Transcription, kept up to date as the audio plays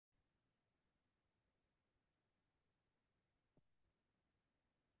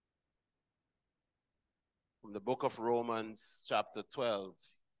From the book of Romans, chapter 12.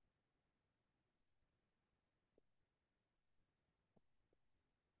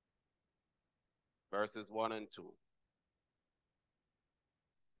 Verses 1 and 2.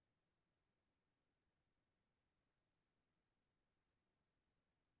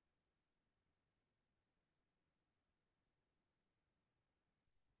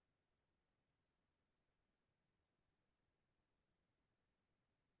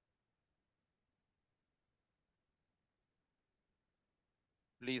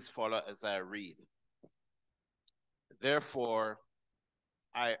 Please follow as I read. Therefore,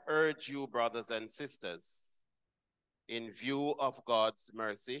 I urge you, brothers and sisters, in view of God's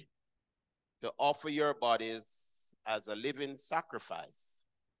mercy, to offer your bodies as a living sacrifice,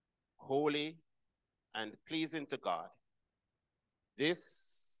 holy and pleasing to God.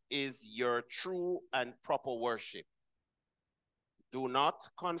 This is your true and proper worship. Do not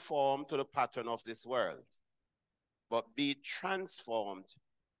conform to the pattern of this world, but be transformed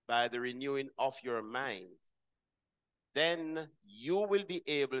by the renewing of your mind. Then you will be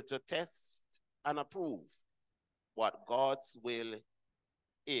able to test and approve what God's will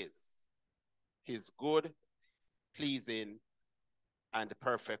is, his good, pleasing, and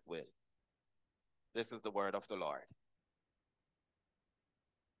perfect will. This is the word of the Lord.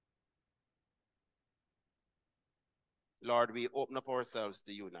 Lord, we open up ourselves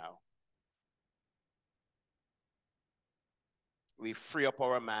to you now. We free up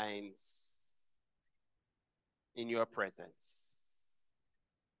our minds in your presence.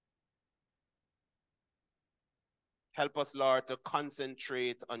 Help us, Lord, to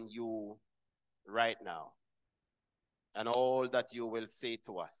concentrate on you right now and all that you will say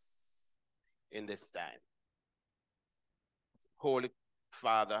to us in this time. Holy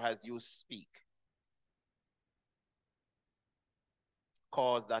Father, as you speak,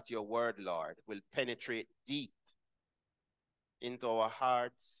 cause that your word, Lord, will penetrate deep into our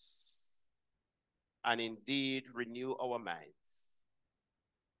hearts and indeed renew our minds.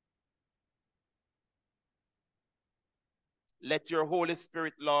 Let your Holy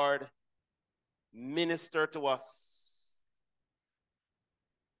Spirit, Lord, minister to us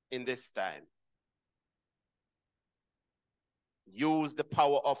in this time. Use the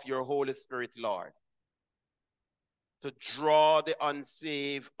power of your Holy Spirit, Lord, to draw the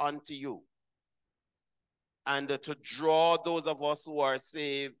unsaved unto you and to draw those of us who are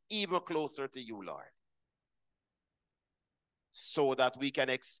saved even closer to you, Lord, so that we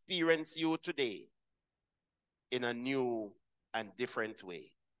can experience you today in a new and different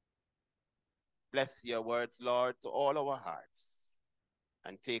way. Bless your words, Lord, to all our hearts,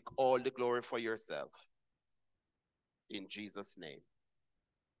 and take all the glory for yourself. In Jesus' name,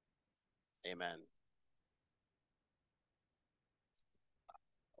 amen. I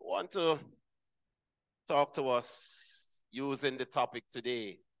want to talk to us using the topic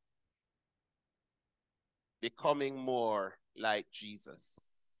today, becoming more like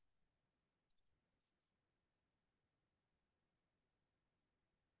Jesus.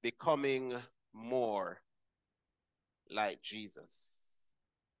 Becoming more like Jesus.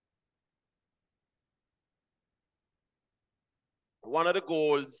 One of the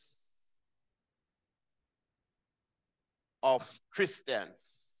goals of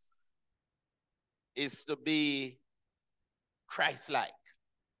Christians is to be Christ-like.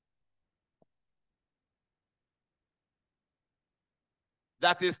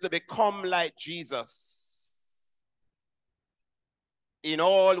 That is to become like Jesus in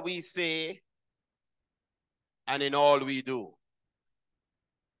all we say and in all we do.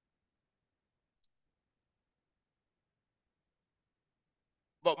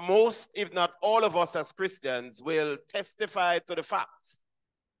 But most, if not all of us as Christians, will testify to the fact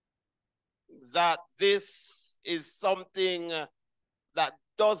that this is something that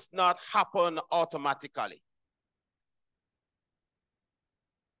does not happen automatically.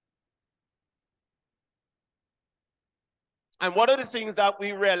 And one of the things that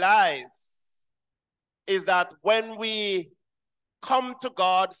we realize is that when we come to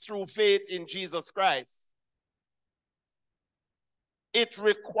God through faith in Jesus Christ, it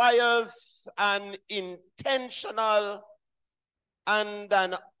requires an intentional and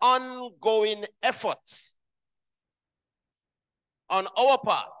an ongoing effort on our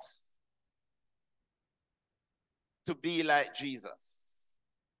part to be like Jesus.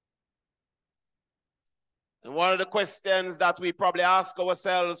 And one of the questions that we probably ask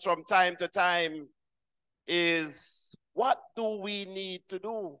ourselves from time to time is, what do we need to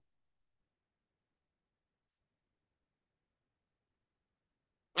do?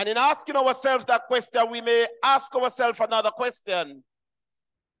 And in asking ourselves that question, we may ask ourselves another question.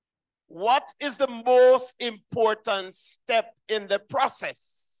 What is the most important step in the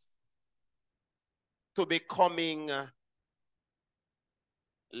process to becoming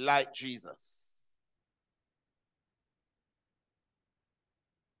like Jesus?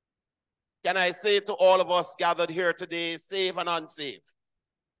 Can I say to all of us gathered here today, saved and unsaved,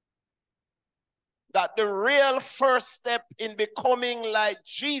 that the real first step in becoming like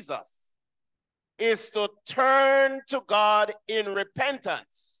Jesus is to turn to God in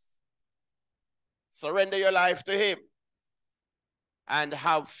repentance, surrender your life to him, and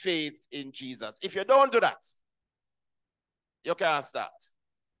have faith in Jesus. If you don't do that, you can't start.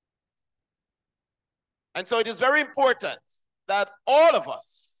 And so it is very important that all of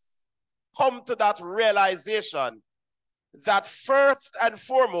us come to that realization that first and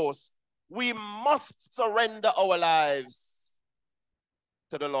foremost, we must surrender our lives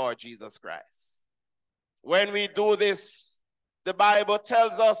to the Lord Jesus Christ. When we do this, the Bible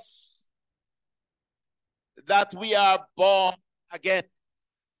tells us that we are born again.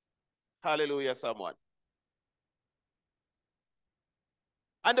 Hallelujah, someone.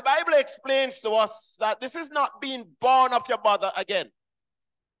 And the Bible explains to us that this is not being born of your mother again,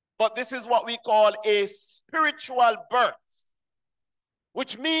 but this is what we call a spiritual birth,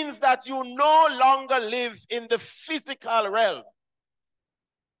 which means that you no longer live in the physical realm,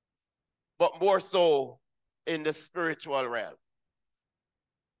 but more so in the spiritual realm.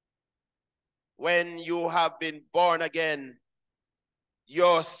 When you have been born again,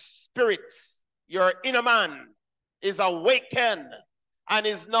 your spirit, your inner man is awakened and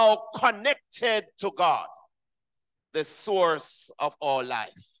is now connected to God, the source of all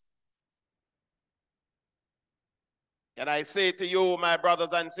life. Can I say to you, my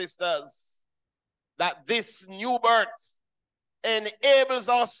brothers and sisters, that this new birth enables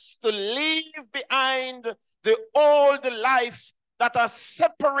us to leave behind the old life that has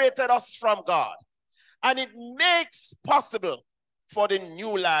separated us from God, and it makes possible for the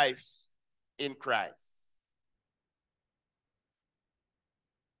new life in Christ.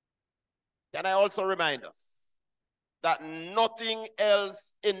 Can I also remind us that nothing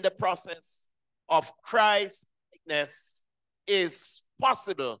else in the process of Christ's likeness is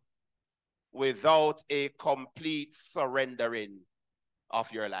possible without a complete surrendering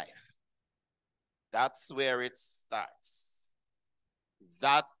of your life. That's where it starts.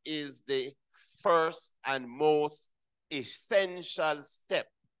 That is the first and most essential step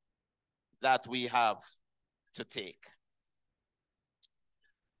that we have to take.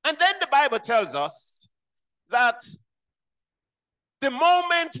 And then the Bible tells us that the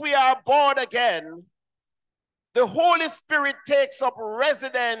moment we are born again, the Holy Spirit takes up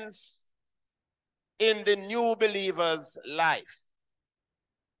residence in the new believer's life.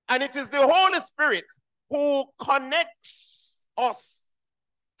 And it is the Holy Spirit who connects us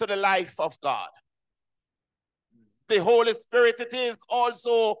to the life of God. The Holy Spirit it is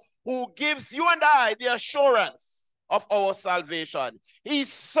also who gives you and I the assurance of our salvation. He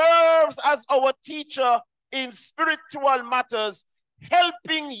serves as our teacher in spiritual matters,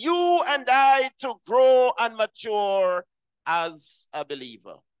 helping you and I to grow and mature as a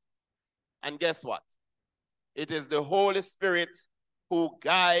believer. And guess what? It is the Holy Spirit who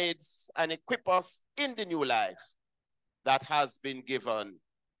guides and equips us in the new life that has been given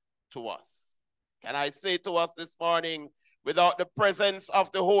to us. Can I say to us this morning, without the presence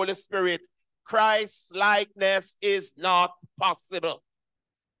of the Holy Spirit, Christ's likeness is not possible.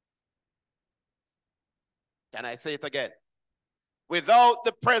 Can I say it again? Without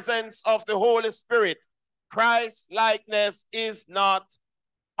the presence of the Holy Spirit, Christ's likeness is not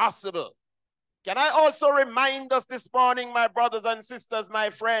possible. Can I also remind us this morning, my brothers and sisters, my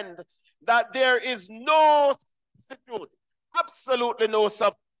friend, that there is no substitute, absolutely no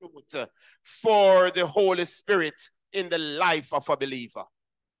substitute for the Holy Spirit in the life of a believer.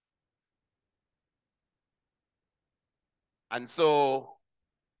 And so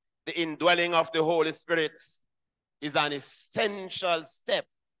the indwelling of the Holy Spirit is an essential step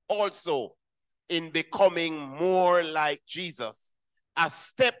also in becoming more like Jesus, a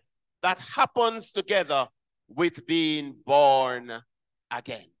step that happens together with being born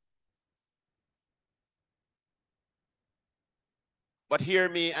again. But hear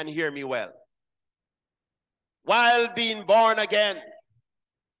me and hear me well. While being born again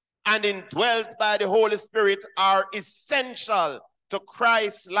and indwelt by the Holy Spirit are essential to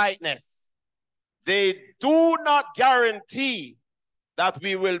Christ's likeness, they do not guarantee that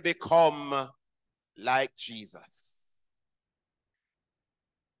we will become like Jesus.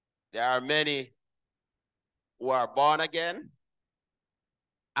 There are many who are born again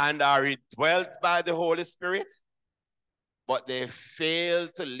and are indwelt by the Holy Spirit, but they fail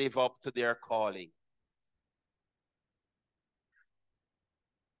to live up to their calling.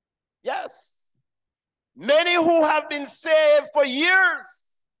 Yes. Many who have been saved for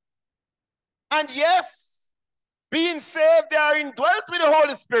years. And yes, being saved, they are indwelt with the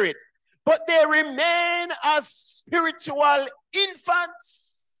Holy Spirit. But they remain as spiritual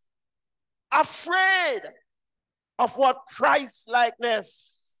infants, afraid of what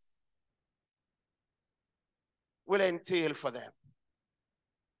Christ-likeness will entail for them.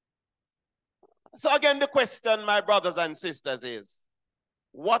 So again, the question, my brothers and sisters, is,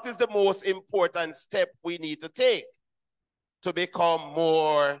 what is the most important step we need to take to become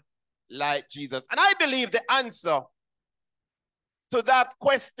more like Jesus? And I believe the answer to that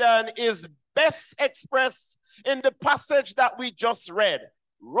question is best expressed in the passage that we just read,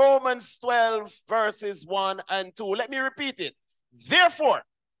 Romans 12, verses 1 and 2. Let me repeat it. Therefore,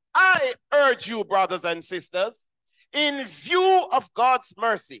 I urge you, brothers and sisters, in view of God's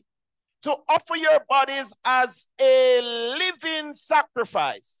mercy, to offer your bodies as a living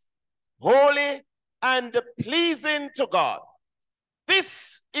sacrifice, holy and pleasing to God.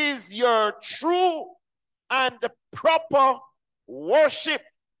 This is your true and proper worship.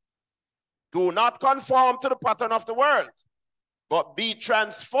 Do not conform to the pattern of the world, but be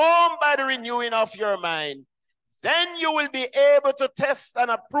transformed by the renewing of your mind. Then you will be able to test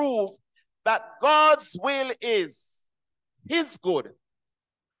and approve that God's will is his good,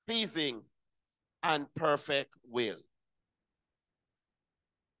 pleasing, and perfect will.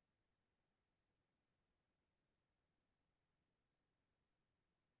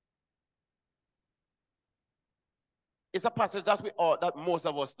 It's a passage that that most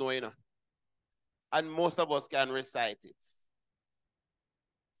of us know, and most of us can recite it.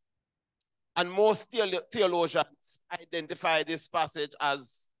 And most theologians identify this passage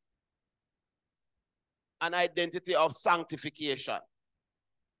as an identity of sanctification.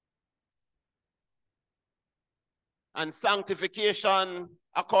 And sanctification,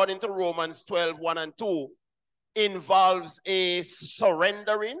 according to Romans 12, 1 and 2, involves a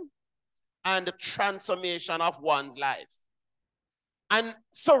surrendering and the transformation of one's life. And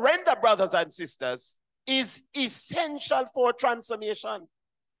surrender, brothers and sisters, is essential for transformation.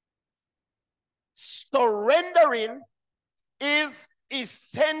 Surrendering is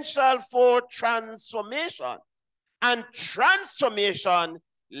essential for transformation. And transformation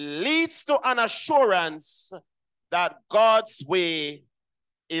leads to an assurance that God's way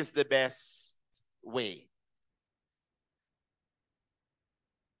is the best way.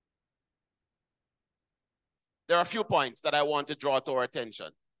 There are a few points that I want to draw to our attention.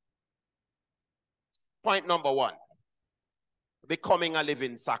 Point number one, becoming a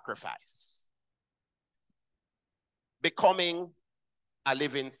living sacrifice. Becoming a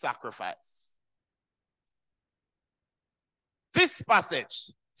living sacrifice. This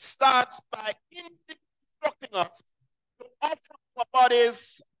passage starts by instructing us to offer our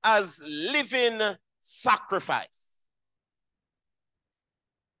bodies as living sacrifice.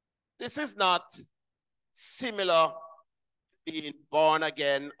 This is not similar to being born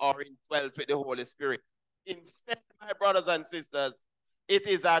again or indwelt with the Holy Spirit. Instead, my brothers and sisters, it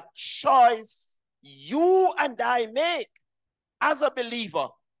is a choice you and I make as a believer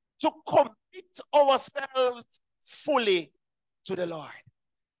to commit ourselves fully to the Lord.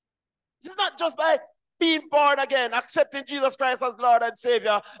 This is not just by being born again, accepting Jesus Christ as Lord and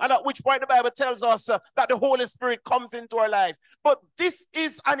Savior, and at which point the Bible tells us that the Holy Spirit comes into our life. But this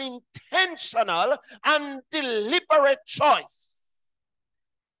is an intentional and deliberate choice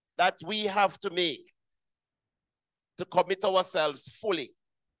that we have to make to commit ourselves fully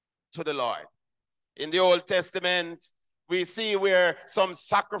to the Lord. In the Old Testament, we see where some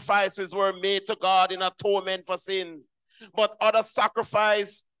sacrifices were made to God in atonement for sins, but other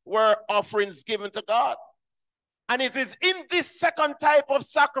sacrifices were offerings given to God. And it is in this second type of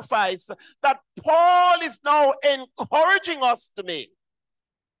sacrifice that Paul is now encouraging us to make.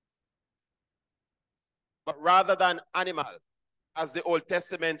 But rather than animal, as the Old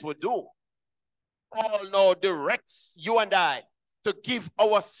Testament would do, Paul now directs you and I to give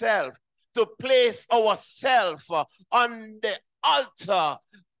ourselves, to place ourselves on the altar,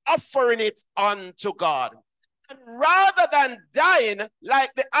 offering it unto God. And rather than dying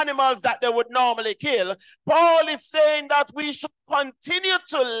like the animals that they would normally kill, Paul is saying that we should continue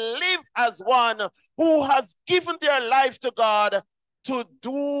to live as one who has given their life to God to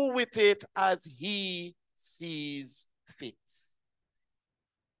do with it as he sees fit.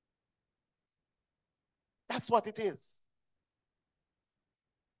 That's what it is.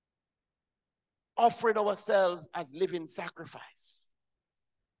 Offering ourselves as living sacrifice.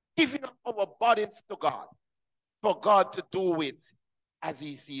 Giving up our bodies to God. for God to do with as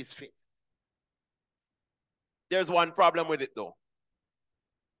he sees fit. There's one problem with it though.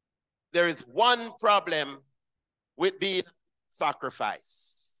 There is one problem with being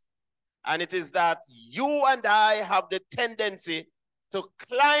sacrifice. And it is that you and I have the tendency to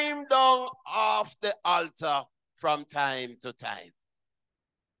climb down off the altar from time to time.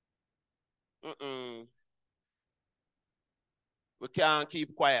 We can't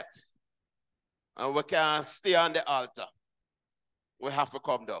keep quiet. And we can't stay on the altar. We have to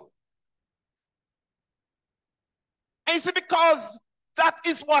come down. And you see, because that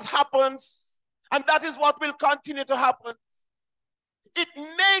is what happens, and that is what will continue to happen. It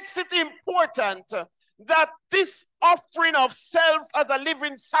makes it important that this offering of self as a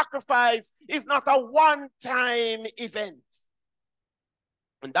living sacrifice is not a one-time event.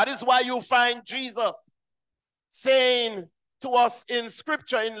 And that is why you find Jesus saying to us in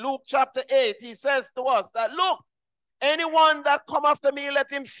scripture in Luke chapter 8, he says to us that, look, anyone that come after me,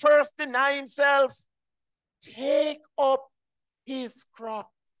 let him first deny himself, take up his cross.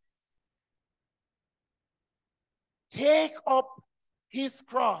 Take up his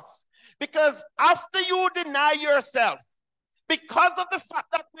cross. Because after you deny yourself, because of the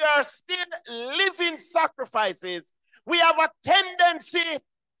fact that we are still living sacrifices, we have a tendency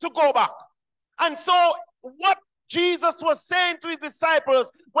to go back. And so what Jesus was saying to his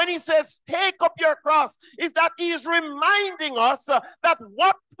disciples when he says, take up your cross, is that he is reminding us that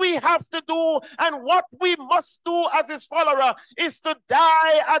what we have to do and what we must do as his follower is to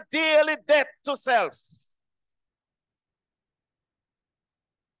die a daily death to self.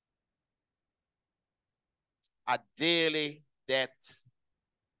 A daily death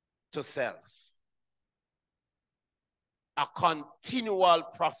to self. A continual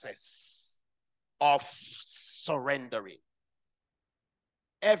process of surrendering.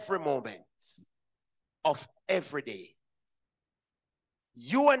 Every moment of every day.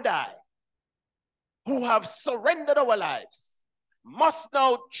 You and I, who have surrendered our lives, must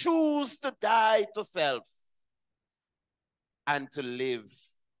now choose to die to self and to live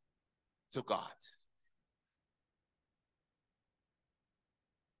to God.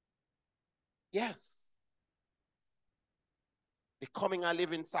 Yes. Becoming a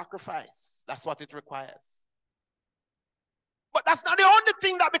living sacrifice. That's what it requires. But that's not the only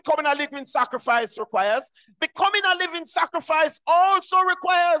thing that becoming a living sacrifice requires. Becoming a living sacrifice also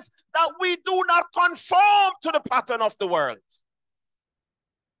requires that we do not conform to the pattern of the world.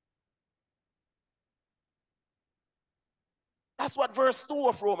 That's what verse 2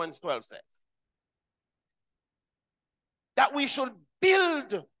 of Romans 12 says. That we should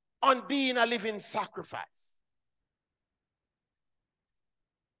build on being a living sacrifice.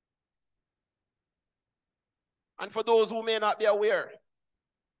 And for those who may not be aware,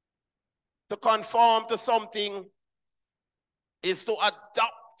 to conform to something is to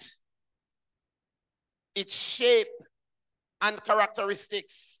adopt its shape and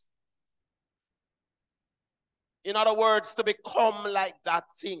characteristics. In other words, to become like that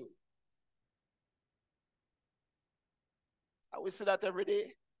thing. And we see that every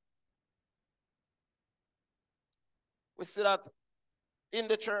day. We see that in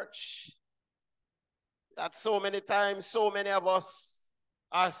the church. That so many times, so many of us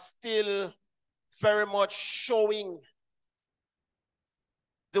are still very much showing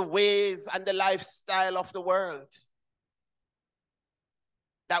the ways and the lifestyle of the world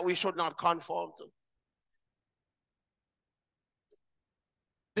that we should not conform to.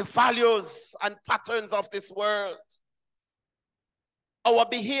 The values and patterns of this world, our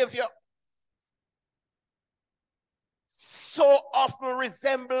behavior, so often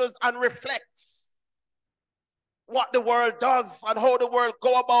resembles and reflects what the world does and how the world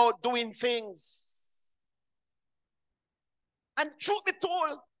go about doing things. And truth be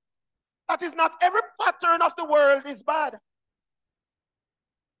told, that is not every pattern of the world is bad.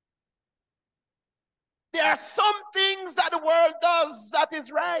 There are some things that the world does that is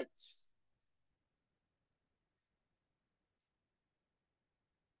right.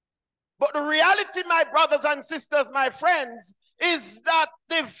 But the reality, my brothers and sisters, my friends, is that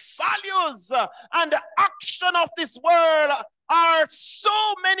the values and the action of this world are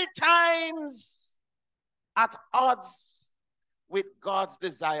so many times at odds with God's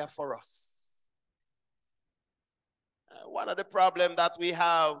desire for us. One of the problems that we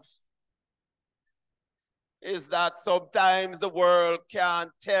have is that sometimes the world can't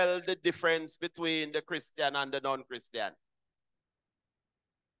tell the difference between the Christian and the non-Christian.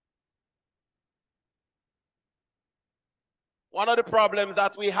 One of the problems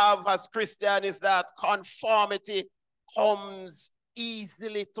that we have as Christians is that conformity comes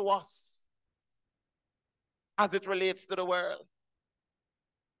easily to us. as it relates to the world.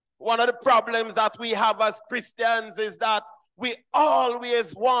 One of the problems that we have as Christians is that we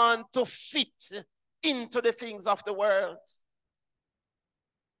always want to fit into the things of the world.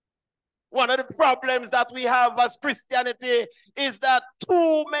 One of the problems that we have as Christianity is that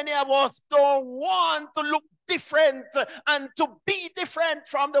too many of us don't want to look different and to be different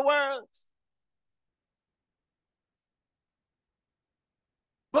from the world.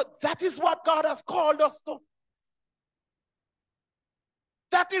 But that is what God has called us to.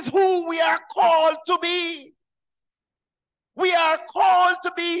 That is who we are called to be. We are called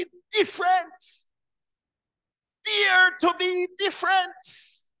to be different. Dare to be different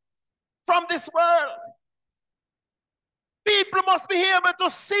from this world. People must be able to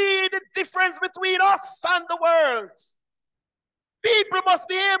see the difference between us and the world. People must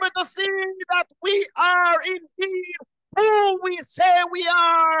be able to see that we are indeed who we say we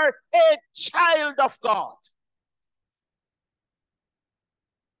are, a child of God.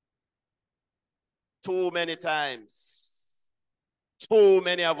 Too many times, too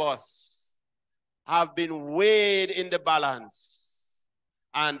many of us have been weighed in the balance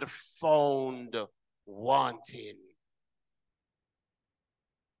and found wanting.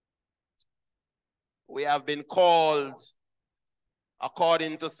 We have been called,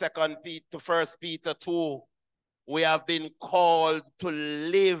 according to 1 Peter 2, we have been called to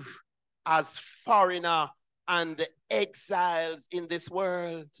live as foreigner and exiles in this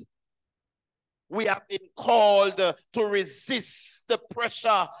world. We have been called to resist the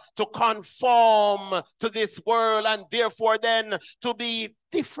pressure to conform to this world and therefore then to be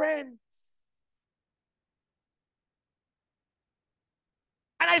different.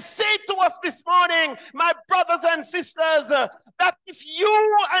 And I say to us this morning, my brothers and sisters, that if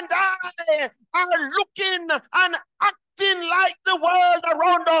you and I are looking and acting like the world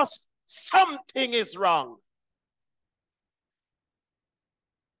around us, something is wrong.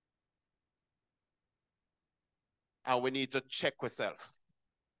 And we need to check ourselves.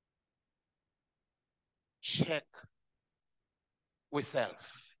 Check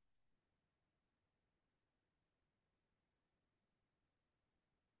ourselves.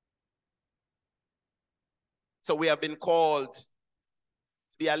 So we have been called to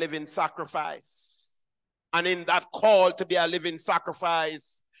be a living sacrifice. And in that call to be a living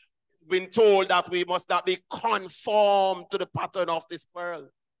sacrifice, we've been told that we must not be conformed to the pattern of this world.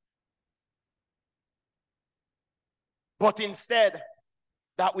 But instead,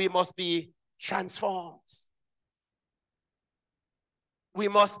 that we must be transformed. We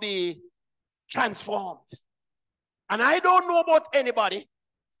must be transformed. And I don't know about anybody,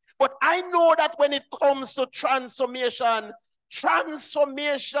 but I know that when it comes to transformation,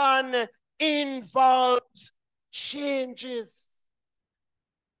 transformation involves changes.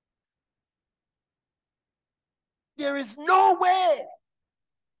 There is no way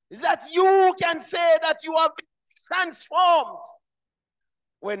that you can say that you have been transformed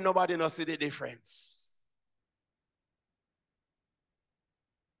when nobody knows the difference.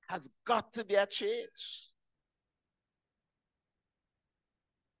 Has got to be a change.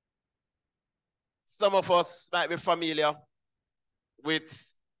 Some of us might be familiar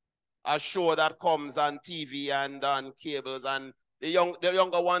with a show that comes on TV and on cables, and the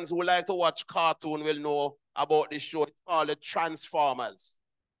younger ones who like to watch cartoon will know about this show. It's called the Transformers.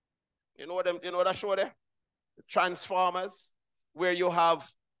 You know that show there? The Transformers, where you have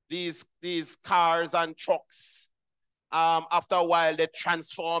these cars and trucks. After a while, they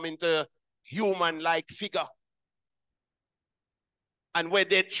transform into human-like figure. And when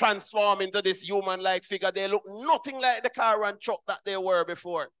they transform into this human-like figure, they look nothing like the car and truck that they were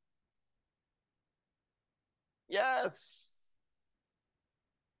before. Yes.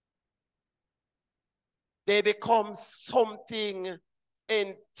 They become something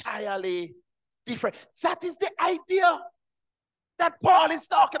entirely different. That is the idea that Paul is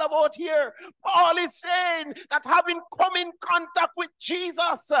talking about here. Paul is saying that having come in contact with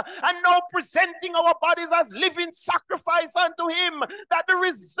Jesus and now presenting our bodies as living sacrifice unto him, that the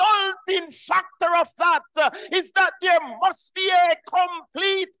resulting factor of that is that there must be a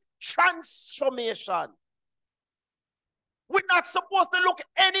complete transformation. We're not supposed to look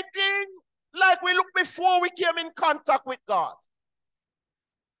anything like we looked before we came in contact with God.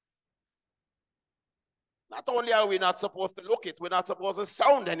 Not only are we not supposed to look it, we're not supposed to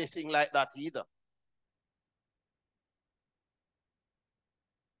sound anything like that either.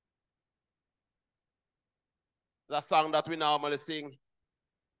 The song that we normally sing,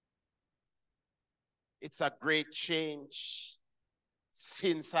 it's a great change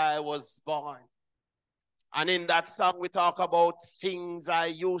since I was born. And in that song we talk about things I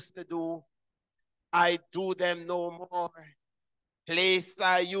used to do I do them no more. Place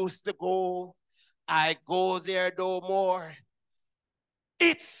I used to go, I go there no more.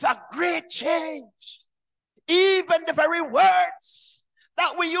 It's a great change. Even the very words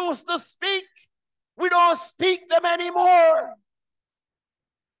that we used to speak, we don't speak them anymore.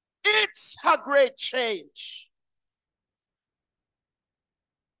 It's a great change.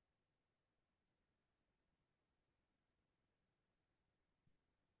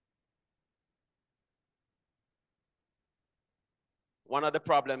 One of the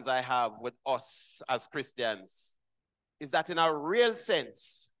problems I have with us as Christians is that in a real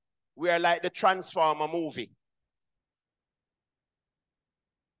sense, we are like the Transformer movie.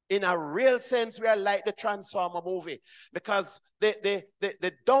 In a real sense, we are like the Transformer movie. Because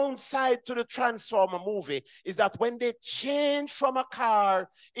the downside to the Transformer movie is that when they change from a car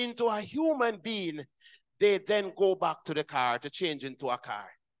into a human being, they then go back to the car to change into a car.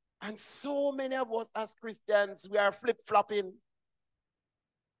 And so many of us as Christians, we are flip-flopping.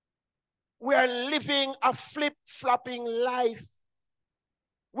 We are living a flip-flopping life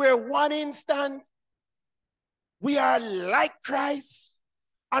where one instant we are like Christ,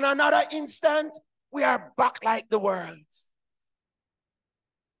 and another instant we are back like the world.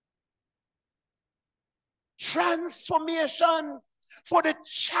 Transformation for the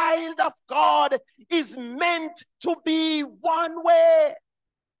child of God is meant to be one way.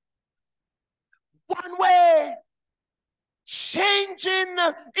 One way. Changing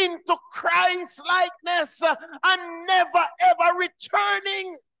into Christ likeness and never ever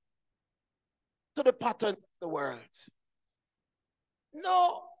returning to the pattern of the world.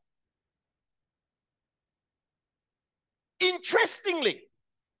 No. Interestingly,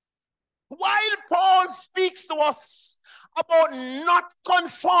 while Paul speaks to us about not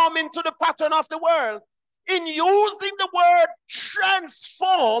conforming to the pattern of the world, in using the word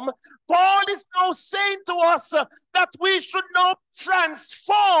transform, Paul is now saying to us that we should now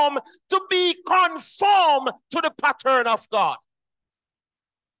transform to be conform to the pattern of God.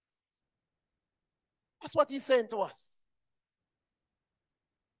 That's what he's saying to us.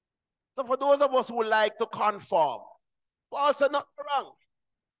 So for those of us who like to conform, Paul said nothing wrong.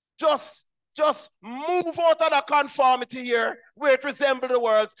 Just move out of the conformity here where it resembles the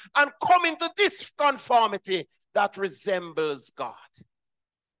world and come into this conformity that resembles God.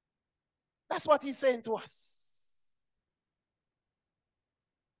 That's what he's saying to us.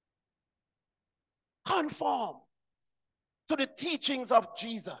 Conform to the teachings of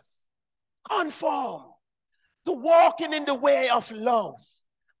Jesus. Conform to walking in the way of love.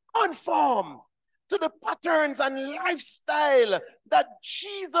 Conform to the patterns and lifestyle that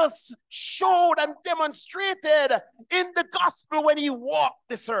Jesus showed and demonstrated in the gospel when he walked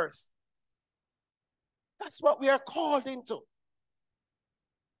this earth. That's what we are called into.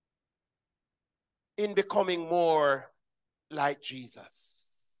 In becoming more like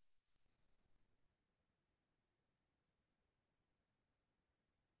Jesus.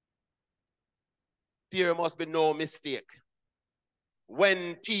 There must be no mistake.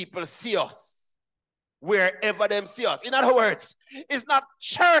 When people see us, wherever them see us. In other words, it's not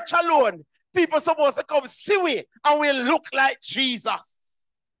church alone. People are supposed to come see we and we look like Jesus.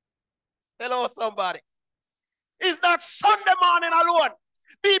 Hello, somebody. It's not Sunday morning alone.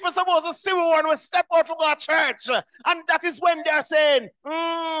 People are supposed to see we when we step out from our church. And that is when they're saying,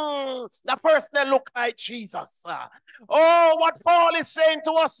 the person that look like Jesus. Oh, what Paul is saying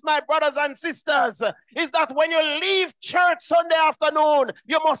to us, my brothers and sisters, is that when you leave church Sunday afternoon,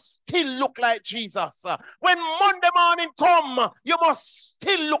 you must still look like Jesus. When Monday morning come, you must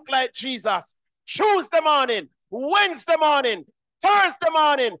still look like Jesus. Tuesday morning, Wednesday morning, Thursday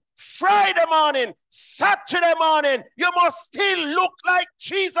morning, Friday morning, Saturday morning, you must still look like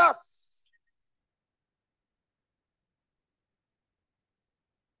Jesus.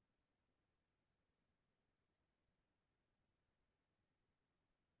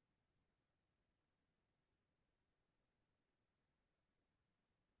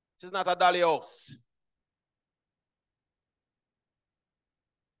 This is not a dolly house.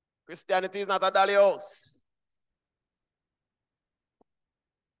 Christianity is not a dolly house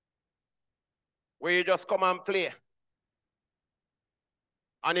where you just come and play.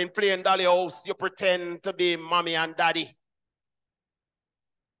 And in playing dolly house, you pretend to be mommy and daddy.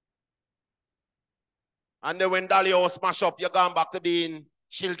 And then when dolly house smash up, you're going back to being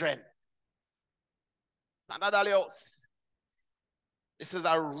children. Not a dolly house. This is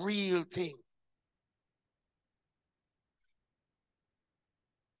a real thing.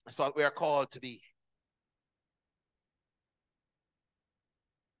 That's what we are called to be.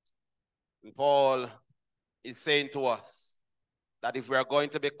 And Paul is saying to us that if we are going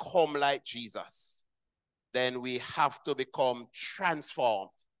to become like Jesus, then we have to become transformed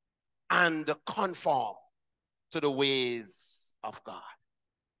and conform to the ways of God.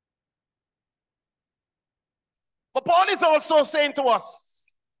 But Paul is also saying to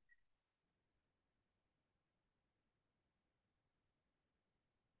us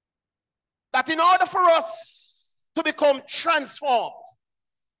that in order for us to become transformed,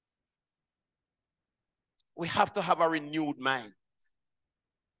 we have to have a renewed mind.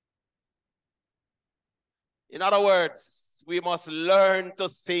 In other words, we must learn to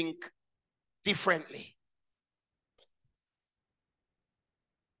think differently.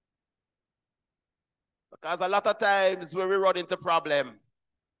 Because a lot of times when we run into problem,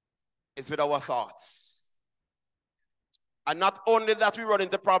 it's with our thoughts. And not only that we run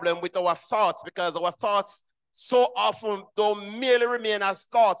into problem with our thoughts, because our thoughts so often don't merely remain as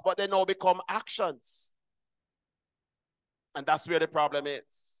thoughts, but they now become actions. And that's where the problem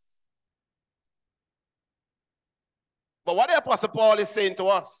is. But what the Apostle Paul is saying to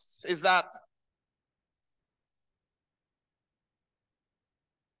us is that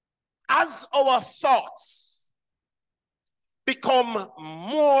as our thoughts become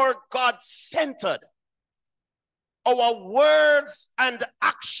more God-centered, our words and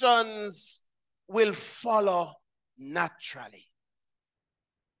actions will follow naturally.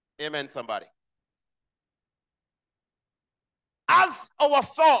 Amen, somebody. As our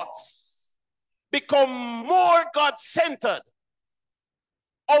thoughts become more God-centered,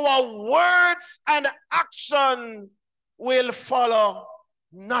 our words and action will follow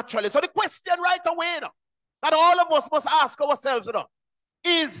naturally. So the question right away now, that all of us must ask ourselves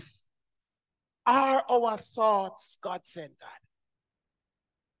is, are our thoughts God-centered?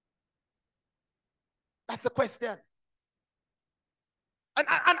 That's the question.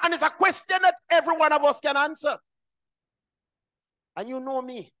 And it's a question that every one of us can answer. And you know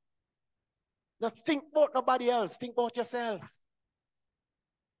me. Don't think about nobody else. Think about yourself.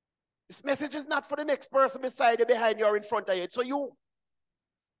 This message is not for the next person beside you, behind you, or in front of you. It's for you.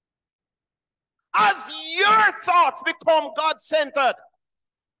 As your thoughts become God-centered,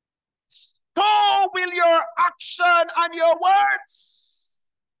 so will your action and your words.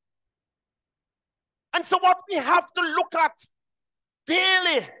 And so what we have to look at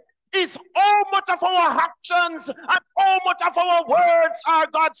daily is how much of our actions and how much of our words are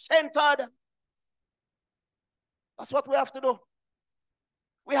God-centered. That's what we have to do.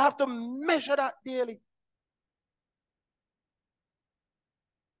 We have to measure that daily.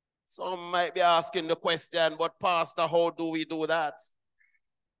 Some might be asking the question, but Pastor, how do we do that?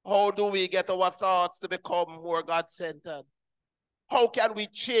 How do we get our thoughts to become more God-centered? How can we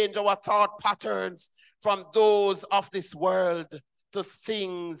change our thought patterns from those of this world to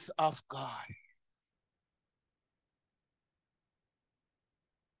things of God?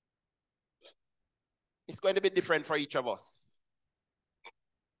 It's going to be different for each of us,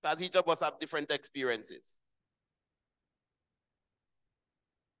 because each of us have different experiences.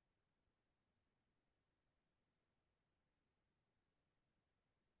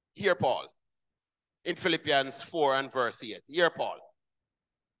 Here Paul, in Philippians 4 and verse 8. Here Paul.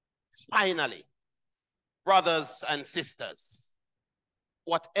 Finally, brothers and sisters,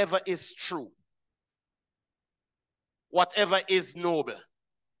 whatever is true, whatever is noble,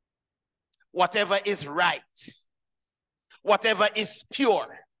 whatever is right, whatever is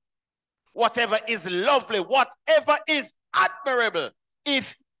pure, whatever is lovely, whatever is admirable,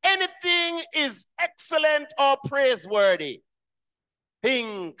 if anything is excellent or praiseworthy,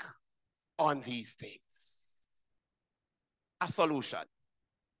 think on these things. A solution.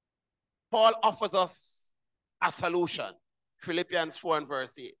 Paul offers us a solution. Philippians 4 and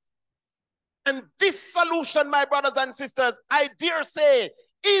verse 8. And this solution, my brothers and sisters, I dare say,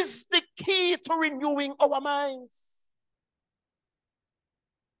 is the key to renewing our minds.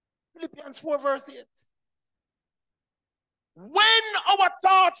 Philippians 4 verse 8. When our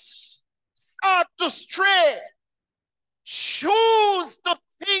thoughts start to stray, choose to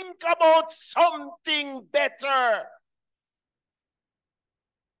think about something better.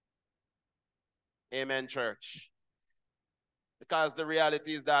 Amen, church. Because the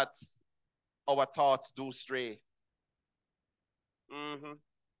reality is that our thoughts do stray.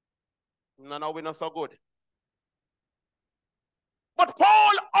 No, we're not so good. But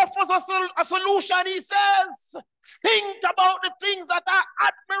Paul offers us a solution. He says, think about the things that are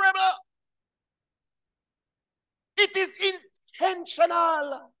admirable. It is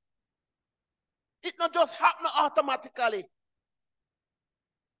intentional. It not just happen automatically.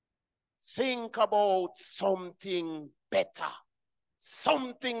 Think about something better.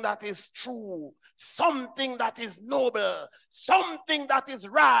 something that is true, something that is noble, something that is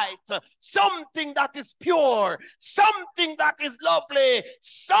right, something that is pure, something that is lovely,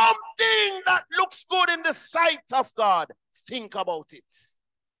 something that looks good in the sight of God. Think about it.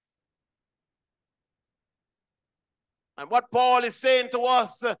 And what Paul is saying to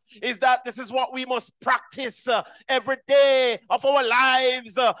us is that this is what we must practice every day of our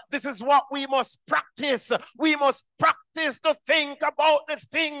lives. This is what we must practice. We must practice to think about the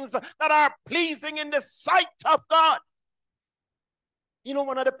things that are pleasing in the sight of God. You know,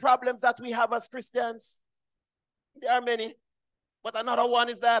 one of the problems that we have as Christians, there are many, but another one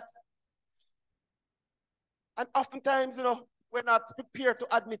is that, and oftentimes, you know, we're not prepared to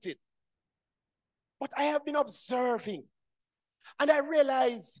admit it. But I have been observing, and I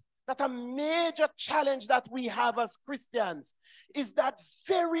realize that a major challenge that we have as Christians is that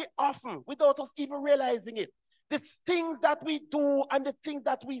very often, without us even realizing it, the things that we do and the things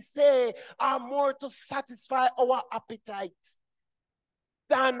that we say are more to satisfy our appetite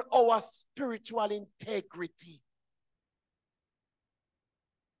than our spiritual integrity.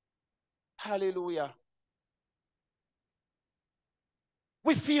 Hallelujah.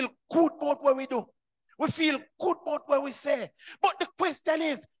 We feel good about what we do. We feel good about what we say. But the question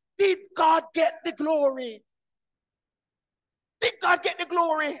is, did God get the glory? Did God get the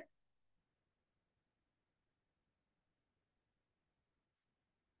glory?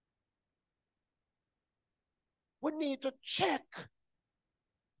 We need to check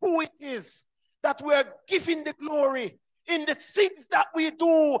who it is that we are giving the glory in the things that we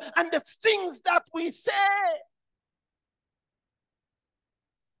do and the things that we say.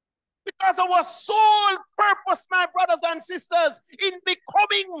 Because our sole purpose, my brothers and sisters, in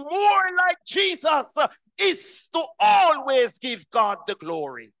becoming more like Jesus is to always give God the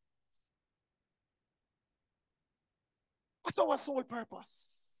glory. That's our sole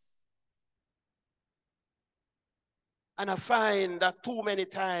purpose. And I find that too many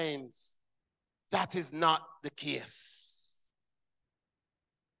times that is not the case.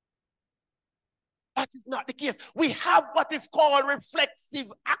 That is not the case. We have what is called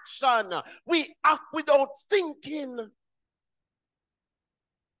reflexive action. We act without thinking.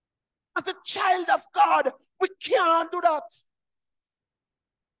 As a child of God, we can't do that.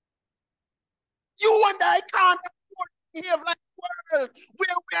 You and I can't afford to behave like the world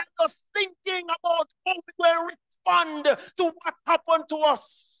where we are just thinking about how we will respond to what happened to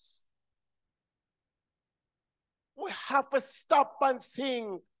us. We have to stop and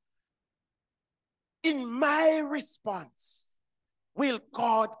think, in my response, will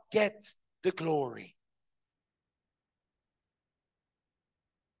God get the glory?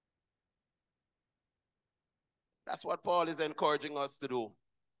 That's what Paul is encouraging us to do.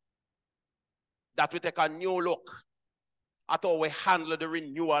 That we take a new look at how we handle the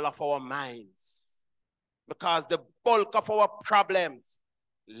renewal of our minds. Because the bulk of our problems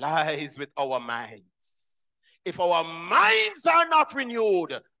lies with our minds. If our minds are not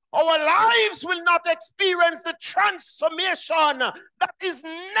renewed, our lives will not experience the transformation that is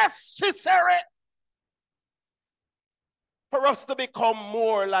necessary for us to become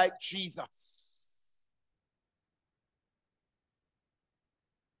more like Jesus.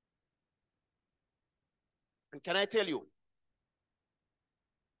 And can I tell you,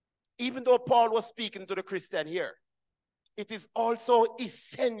 even though Paul was speaking to the Christian here, it is also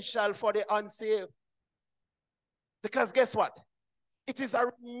essential for the unsaved. Because guess what? It is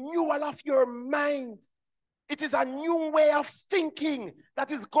a renewal of your mind. It is a new way of thinking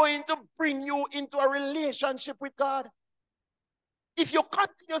that is going to bring you into a relationship with God. If you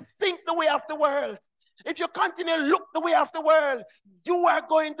continue to think the way of the world, if you continue to look the way of the world, you are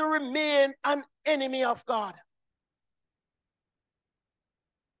going to remain an enemy of God.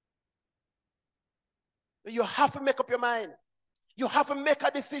 You have to make up your mind. You have to make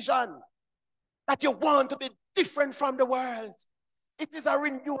a decision that you want to be different from the world. It is a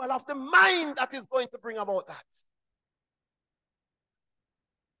renewal of the mind that is going to bring about that.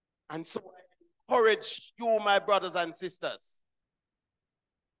 And so I encourage you, my brothers and sisters,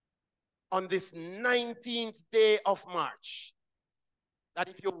 on this 19th day of March, that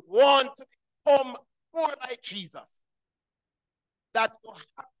if you want to become more like Jesus, that you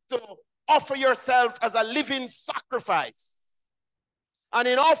have to offer yourself as a living sacrifice. And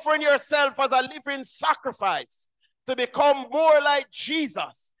in offering yourself as a living sacrifice to become more like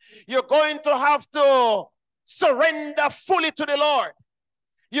Jesus, you're going to have to surrender fully to the Lord.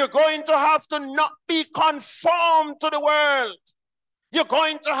 You're going to have to not be conformed to the world. You're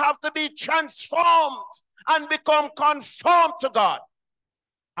going to have to be transformed and become conformed to God.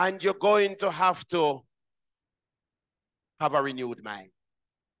 And you're going to have to have a renewed mind.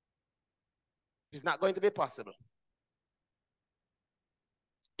 It's not going to be possible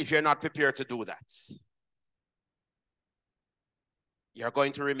if you're not prepared to do that. You're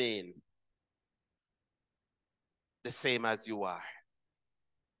going to remain the same as you are.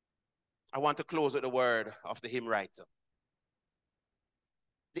 I want to close with the word of the hymn writer.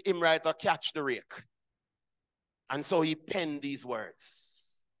 The hymn writer catch the rake. And so he penned these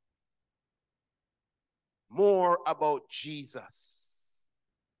words. More about Jesus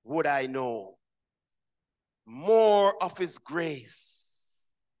would I know. More of his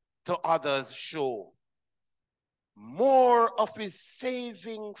grace to others show. More of his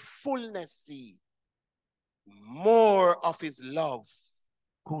saving fullness see. More of his love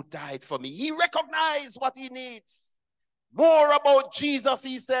who died for me. He recognized what he needs. More about Jesus,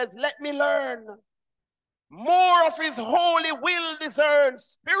 he says, let me learn. More of his holy will discern.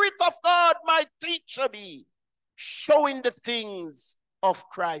 Spirit of God, my teacher be, showing the things of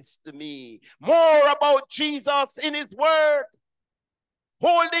Christ to me. More about Jesus in his word,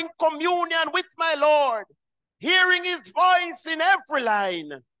 holding communion with my Lord, hearing his voice in every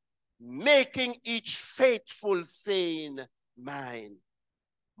line, making each faithful saying mine.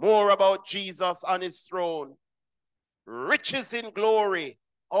 More about Jesus on his throne, riches in glory,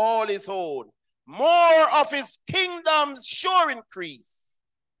 all his own. More of his kingdom's sure increase.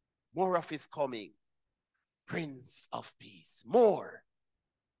 More of his coming, Prince of Peace. More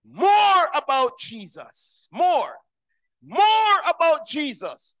about Jesus. More about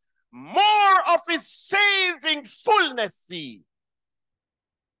Jesus. More of his saving fullness see.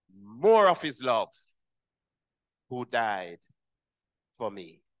 More of his love who died for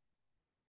me.